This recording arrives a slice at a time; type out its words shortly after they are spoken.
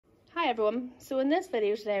Hi everyone, so in this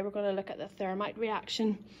video today we're going to look at the thermite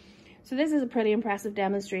reaction. So this is a pretty impressive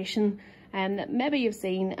demonstration that maybe you've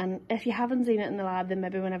seen, and if you haven't seen it in the lab then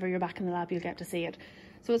maybe whenever you're back in the lab you'll get to see it.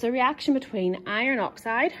 So it's a reaction between iron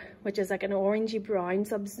oxide, which is like an orangey brown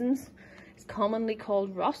substance. It's commonly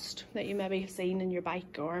called rust, that you maybe have seen in your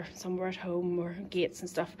bike or somewhere at home or gates and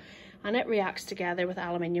stuff, and it reacts together with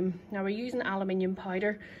aluminium. Now we're using aluminium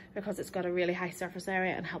powder because it's got a really high surface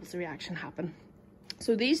area and helps the reaction happen.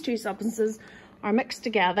 So these two substances are mixed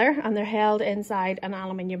together and they're held inside an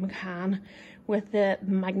aluminium can, with the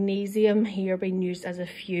magnesium here being used as a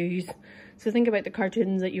fuse. So think about the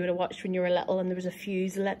cartoons that you would have watched when you were little and there was a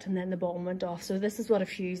fuse lit and then the bomb went off. So this is what a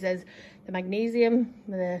fuse is. The magnesium,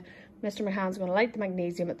 Mr. McCann's going to light the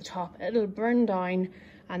magnesium at the top. It'll burn down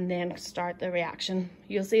and then start the reaction.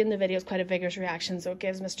 You'll see in the video it's quite a vigorous reaction, so it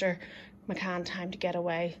gives Mr. McCann time to get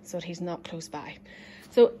away so that he's not close by.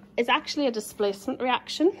 So it's actually a displacement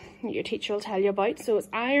reaction that your teacher will tell you about. So it's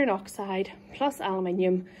iron oxide plus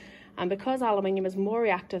aluminium, and because aluminium is more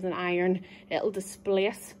reactive than iron, it'll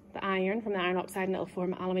displace the iron from the iron oxide and it'll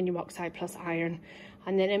form aluminium oxide plus iron.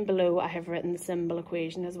 And then in below I have written the symbol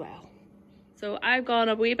equation as well. So I've gone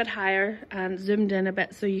a wee bit higher and zoomed in a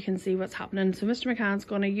bit so you can see what's happening. So Mr. McCann's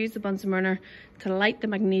going to use the Bunsen burner to light the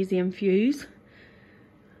magnesium fuse.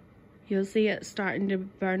 You'll see it starting to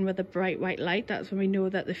burn with a bright white light. That's when we know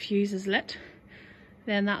that the fuse is lit.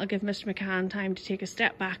 Then that'll give Mr. McCann time to take a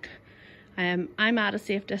step back. I'm at a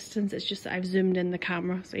safe distance, it's just that I've zoomed in the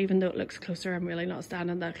camera, so even though it looks closer, I'm really not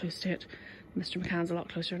standing that close to it. Mr. McCann's a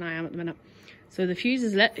lot closer than I am at the minute. So the fuse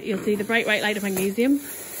is lit, you'll see the bright white light of magnesium.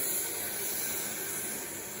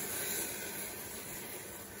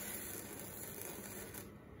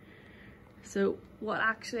 So what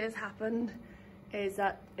actually has happened is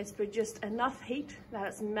that it's produced enough heat that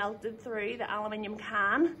it's melted through the aluminium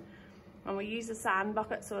can, and we use a sand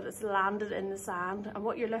bucket so that it's landed in the sand, and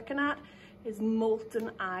what you're looking at is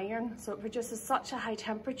molten iron. So it produces such a high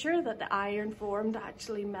temperature that the iron formed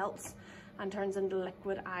actually melts and turns into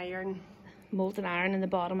liquid iron, molten iron in the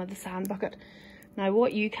bottom of the sand bucket. Now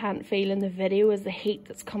what you can't feel in the video is the heat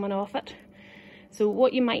that's coming off it. So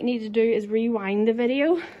what you might need to do is rewind the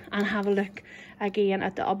video and have a look again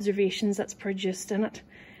at the observations that's produced in it.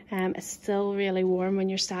 It's still really warm when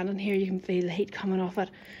you're standing here, you can feel the heat coming off it,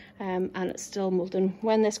 and it's still molten.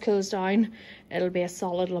 When this cools down, it'll be a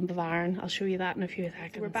solid lump of iron. I'll show you that in a few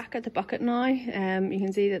seconds. So we're back at the bucket now. You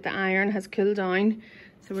can see that the iron has cooled down.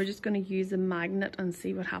 So we're just going to use a magnet and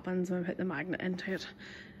see what happens when we put the magnet into it.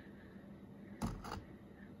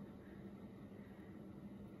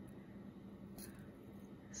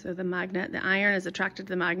 So the magnet, the iron is attracted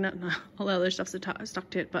to the magnet, and all the other stuff's stuck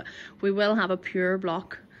to it, but we will have a pure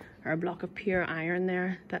block, or a block of pure iron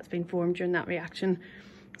there that's been formed during that reaction.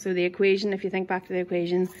 So the equation, if you think back to the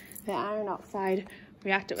equation, the iron oxide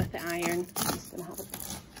reacted with the iron. I'm just gonna have it.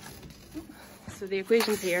 So the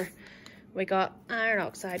equation's here. We got iron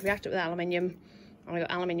oxide reacted with aluminium, and we got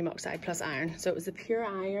aluminium oxide plus iron. So it was the pure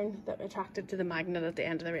iron that attracted to the magnet at the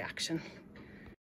end of the reaction.